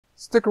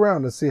Stick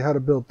around to see how to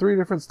build 3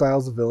 different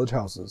styles of village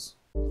houses.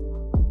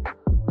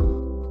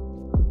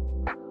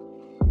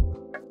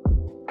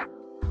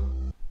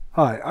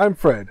 Hi, I'm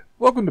Fred.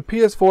 Welcome to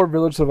PS4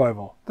 Village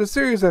Survival, the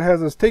series that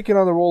has us taking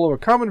on the role of a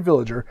common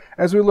villager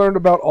as we learn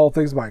about all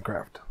things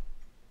Minecraft.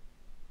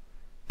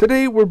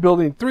 Today we're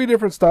building 3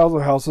 different styles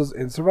of houses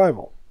in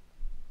survival.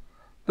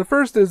 The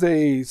first is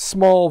a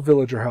small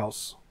villager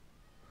house.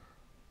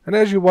 And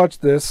as you watch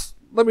this,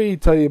 let me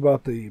tell you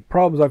about the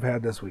problems I've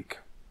had this week.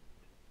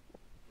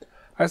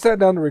 I sat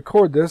down to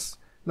record this,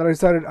 and then I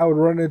decided I would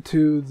run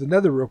into the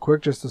Nether real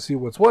quick just to see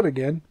what's what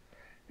again,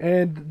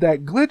 and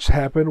that glitch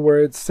happened where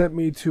it sent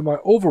me to my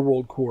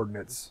overworld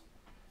coordinates.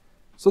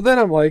 So then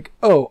I'm like,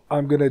 oh,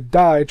 I'm gonna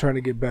die trying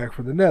to get back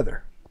from the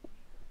Nether.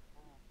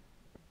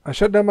 I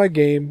shut down my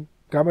game,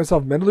 got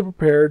myself mentally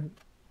prepared,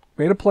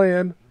 made a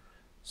plan,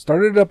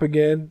 started it up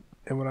again,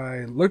 and when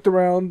I looked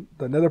around,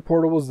 the Nether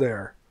portal was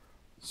there.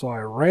 So I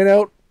ran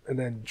out and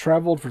then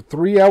traveled for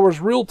 3 hours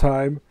real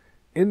time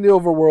in the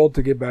overworld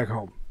to get back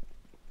home.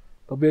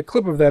 There'll be a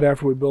clip of that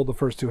after we build the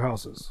first 2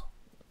 houses.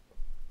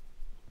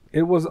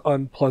 It was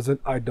unpleasant.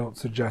 I don't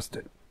suggest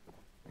it.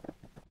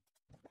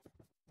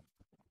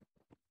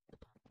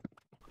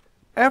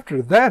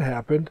 After that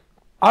happened,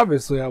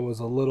 obviously I was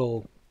a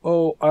little,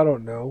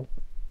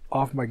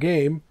 off my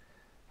game.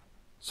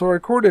 So I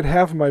recorded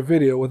half of my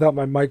video without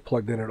my mic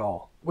plugged in at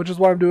all, which is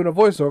why I'm doing a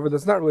voiceover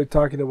that's not really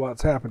talking about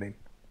what's happening.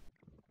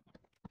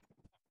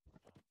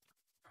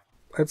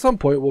 At some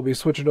point we'll be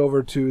switching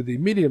over to the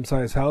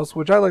medium-sized house,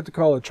 which I like to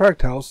call a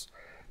tract house.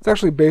 It's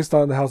actually based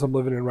on the house I'm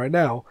living in right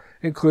now,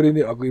 including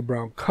the ugly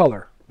brown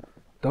color.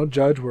 Don't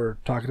judge, we're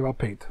talking about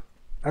paint.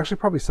 Actually,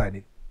 probably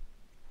siding.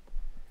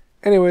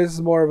 Anyways, this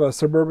is more of a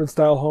suburban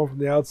style home from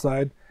the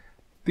outside.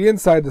 The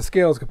inside, the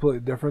scale is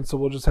completely different, so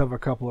we'll just have a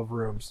couple of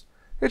rooms.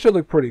 It should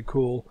look pretty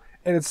cool,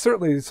 and it's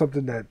certainly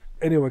something that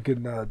anyone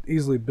can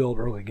easily build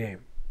early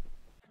game.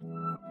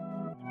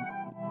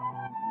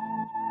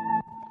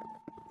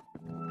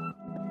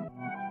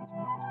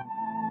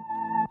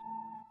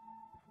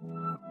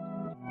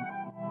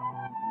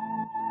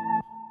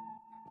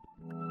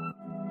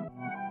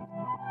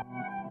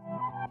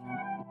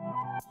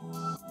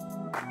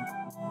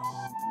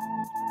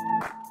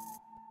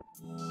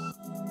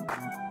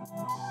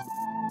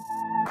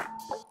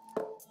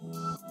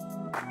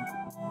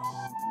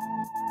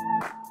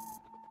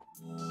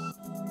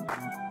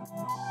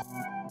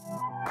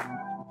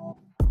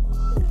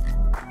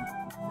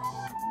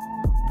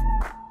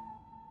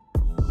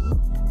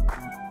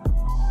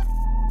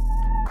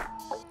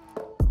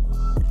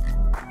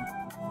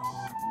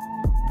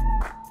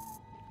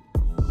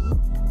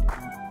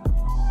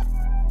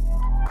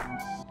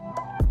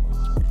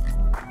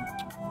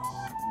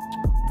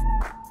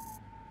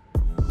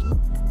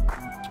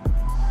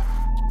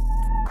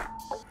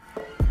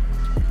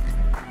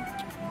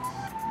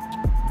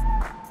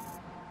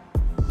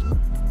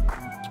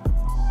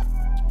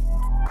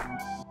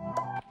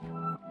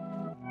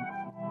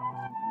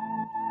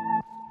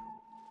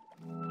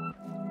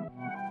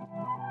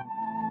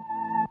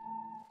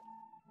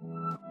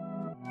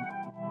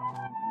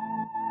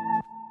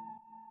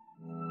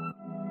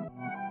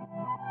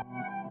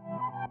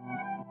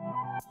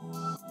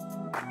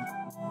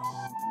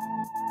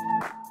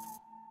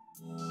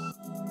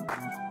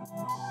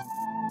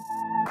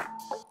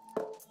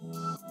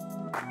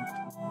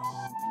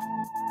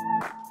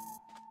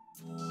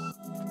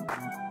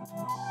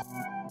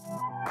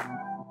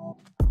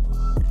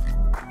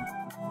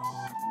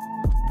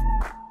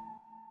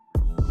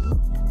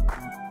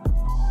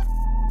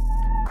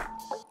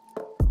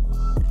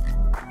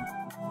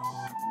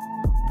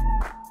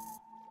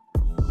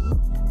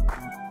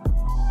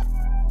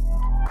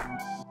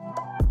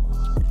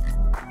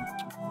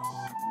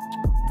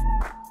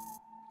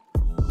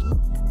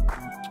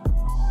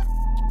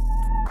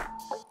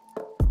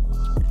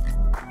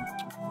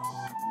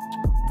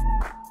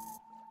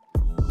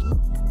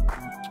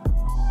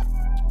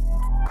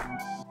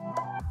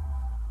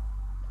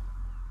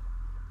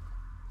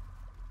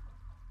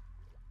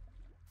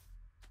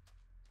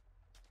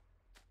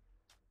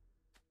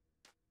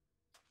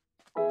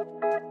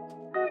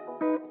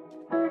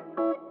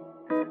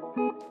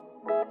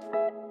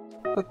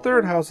 The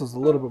third house is a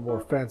little bit more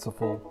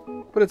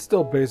fanciful, but it's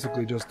still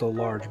basically just a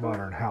large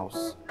modern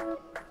house.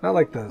 Not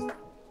like the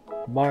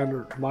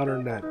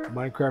modern that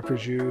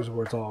Minecrafters use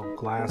where it's all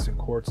glass and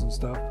quartz and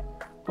stuff,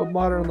 but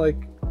modern like,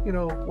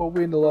 what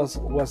we in the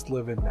West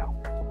live in now.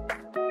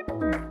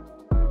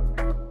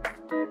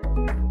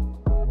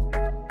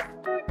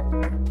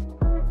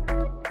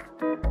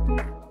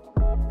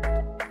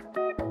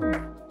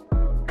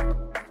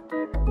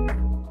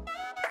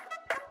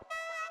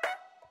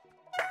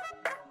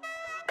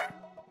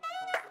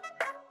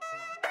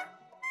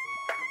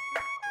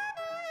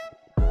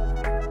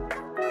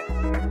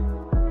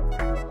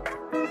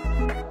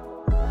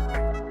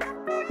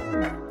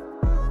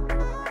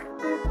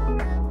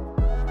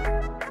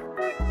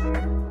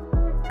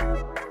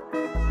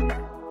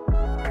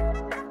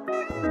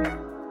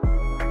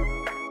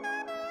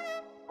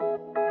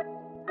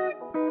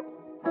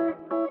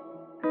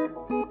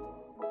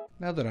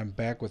 Now that I'm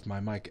back with my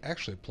mic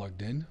actually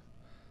plugged in,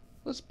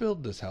 let's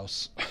build this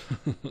house.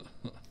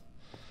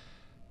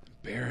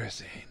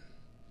 Embarrassing.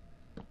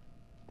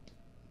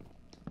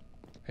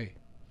 Hey,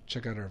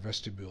 check out our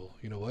vestibule.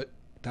 You know what?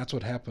 That's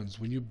what happens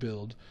when you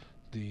build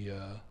the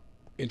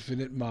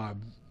infinite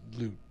mob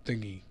loot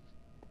thingy.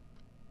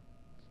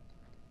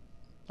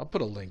 I'll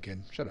put a link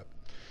in. Shut up.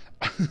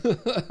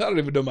 I don't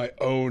even know my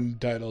own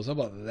titles. How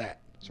about that?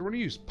 So we're going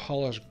to use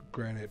polished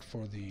granite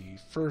for the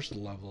first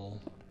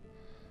level.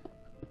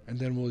 And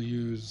then we'll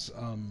use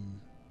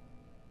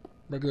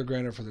regular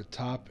granite for the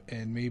top,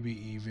 and maybe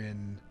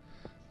even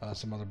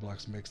some other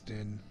blocks mixed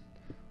in.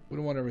 We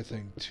don't want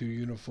everything too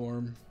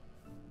uniform.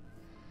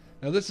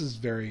 Now this is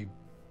very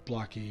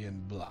blocky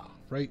and blah,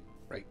 right?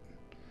 Right.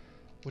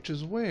 Which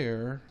is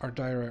where our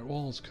diorite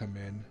walls come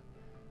in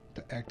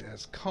to act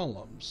as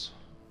columns.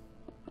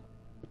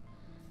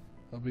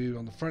 They'll be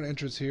on the front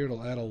entrance here.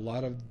 It'll add a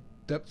lot of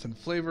depth and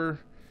flavor,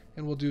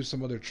 and we'll do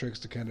some other tricks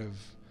to kind of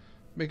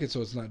make it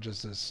so it's not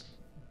just this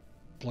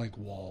blank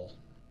wall.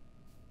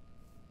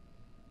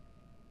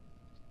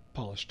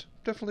 Polished.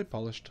 Definitely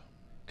polished.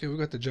 Okay, we've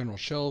got the general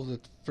shell of the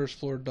first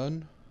floor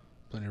done.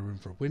 Plenty of room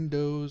for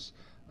windows.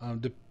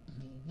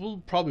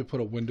 We'll probably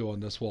put a window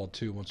on this wall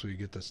too once we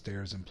get the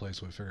stairs in place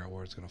so we figure out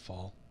where it's going to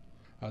fall.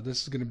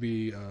 This is going to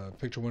be a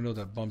picture window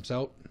that bumps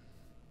out.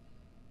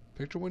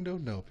 Picture window?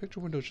 No, picture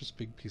window is just a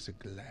big piece of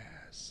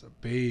glass. A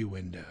bay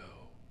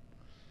window.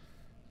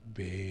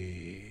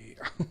 Bay.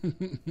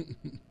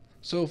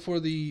 So for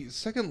the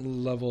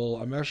second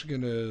level, I'm actually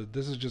going to,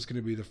 this is just going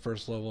to be the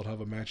first level. It'll have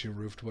a matching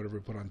roof to whatever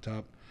we put on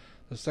top.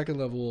 The second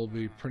level will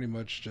be pretty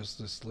much just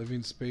this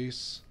living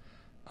space.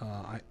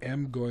 I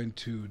am going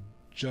to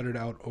jut it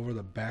out over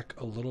the back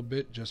a little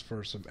bit just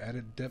for some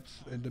added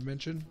depth and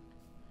dimension.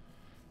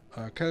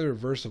 Kind of the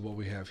reverse of what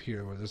we have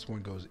here, where this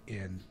one goes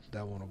in,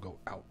 that one will go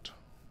out.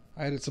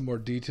 I added some more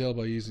detail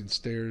by using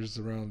stairs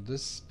around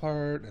this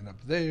part and up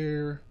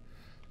there.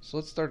 So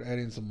let's start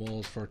adding some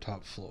walls for our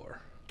top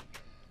floor.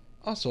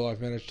 Also, I've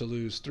managed to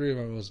lose 3 of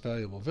my most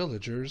valuable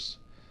villagers.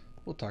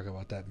 We'll talk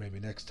about that maybe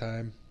next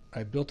time.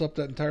 I built up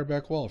that entire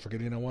back wall,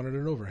 forgetting I wanted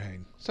an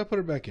overhang, so I put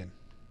it back in.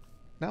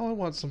 Now I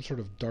want some sort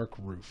of dark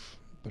roof,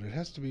 but it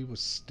has to be with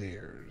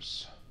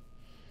stairs.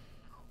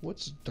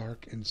 What's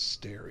dark and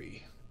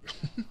starry?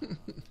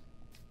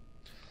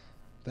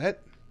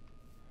 That?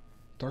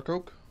 Dark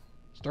oak?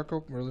 Is dark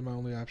oak really my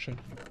only option?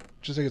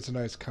 Just think it's a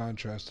nice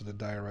contrast to the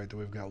diorite that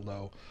we've got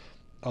low.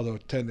 Although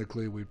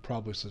technically we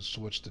probably should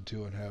switch the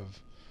two and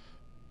have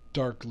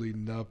dark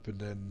leading up and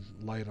then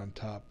light on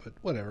top, but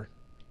whatever.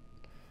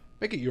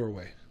 Make it your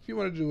way. If you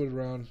want to do it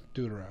around,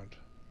 do it around.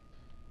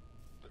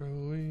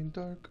 Growing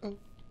dark oak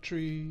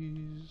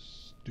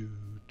trees, do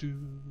do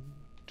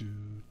do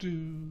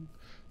do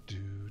do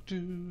do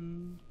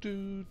do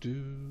do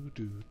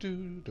do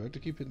do. Do I have to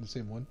keep hitting the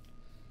same one?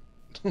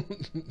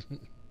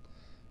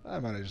 I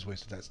might have just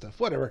wasted that stuff.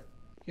 Whatever.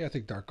 Yeah, I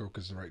think dark oak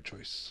is the right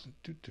choice.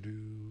 Do do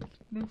do.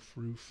 Roof,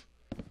 roof,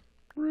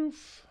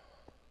 roof,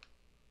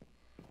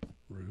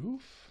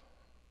 roof,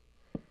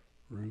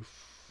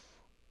 roof,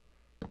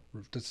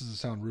 roof. This is the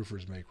sound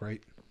roofers make,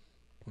 right?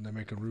 When they're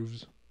making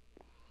roofs.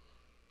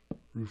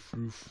 Roof,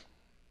 roof.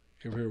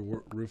 You ever hear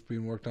a roof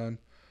being worked on?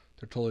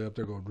 They're totally up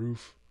there going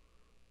roof,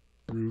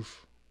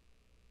 roof,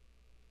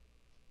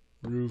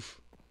 roof,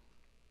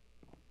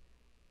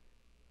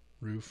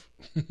 roof.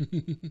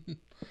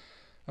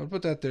 I'm going to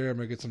put that there. I'm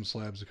going to get some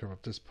slabs to cover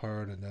up this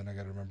part, and then I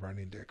got to remember I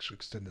need to actually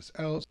extend this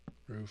out.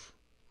 Roof,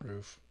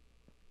 roof.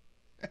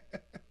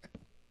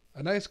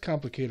 A nice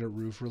complicated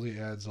roof really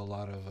adds a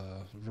lot of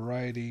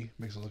variety,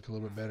 makes it look a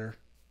little bit better.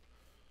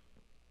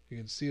 You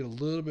can see it a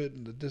little bit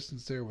in the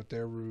distance there with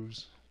their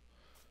roofs.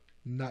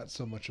 Not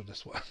so much of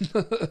this one.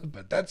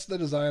 But that's the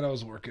design I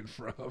was working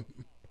from.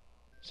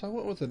 So I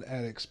went with an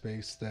attic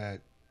space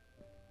that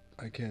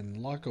I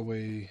can lock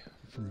away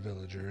from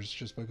villagers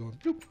just by going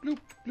bloop, bloop,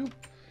 bloop.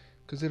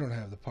 Because they don't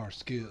have the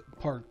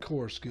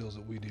parkour skills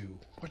that we do.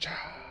 Whatcha?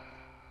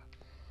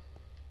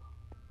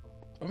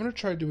 I'm going to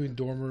try doing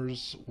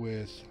dormers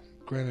with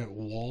granite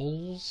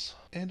walls.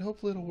 And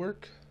hopefully it'll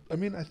work. I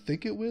mean, I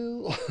think it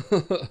will.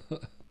 I'm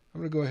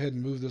going to go ahead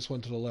and move this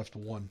one to the left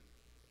 1.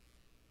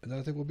 And then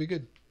I think we'll be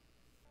good.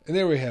 And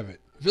there we have it.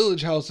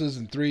 Village houses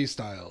in 3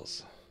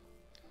 styles.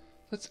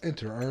 Let's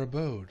enter our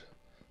abode.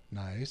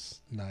 Nice,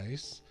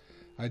 nice.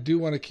 I do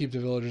want to keep the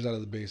villagers out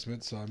of the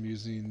basement, so I'm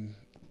using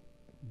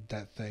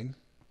that thing.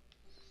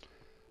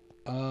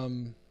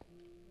 I'm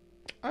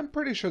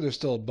pretty sure there's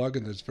still a bug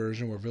in this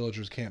version where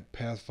villagers can't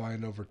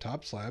pathfind over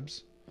top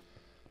slabs.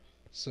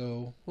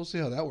 So we'll see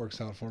how that works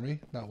out for me.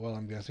 Not well,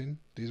 I'm guessing.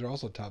 These are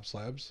also top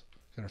slabs.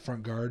 Got a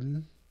front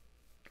garden.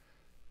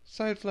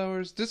 Side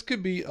flowers. This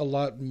could be a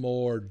lot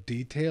more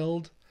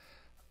detailed,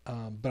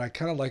 but I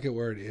kind of like it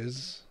where it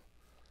is.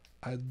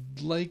 I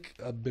like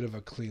a bit of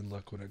a clean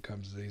look when it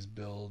comes to these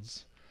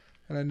builds.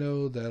 And I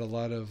know that a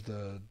lot of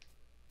the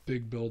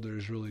big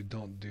builders really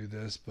don't do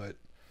this, but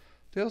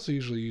they also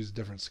usually use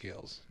different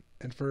scales.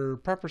 And for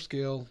proper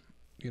scale,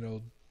 you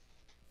know,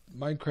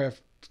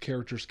 Minecraft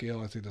character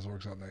scale, I think this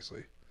works out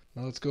nicely.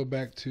 Now let's go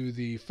back to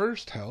the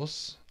first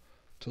house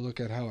to look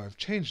at how I've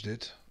changed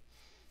it.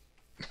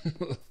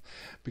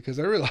 Because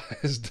I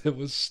realized it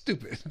was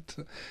stupid.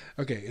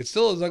 Okay, it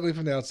still is ugly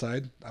from the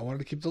outside. I wanted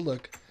to keep the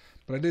look,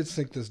 but I did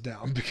sink this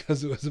down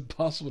because it was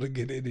impossible to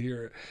get in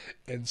here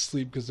and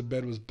sleep because the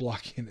bed was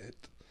blocking it.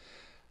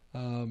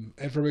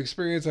 And from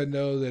experience, I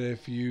know that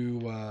if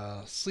you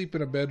sleep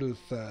in a bed with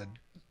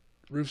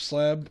roof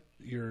slab,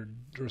 or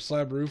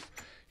slab roof,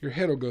 your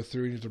head will go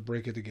through and you have to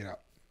break it to get out.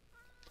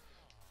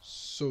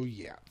 So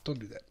yeah, don't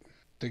do that.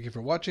 Thank you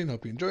for watching.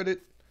 Hope you enjoyed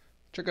it.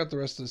 Check out the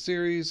rest of the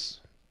series.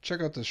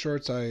 Check out the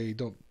shorts I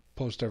don't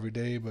post every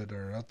day, but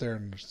are out there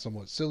and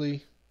somewhat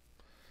silly.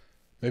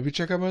 Maybe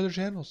check out my other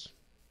channels.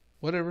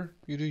 Whatever,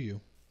 you do you.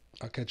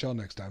 I'll catch y'all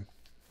next time.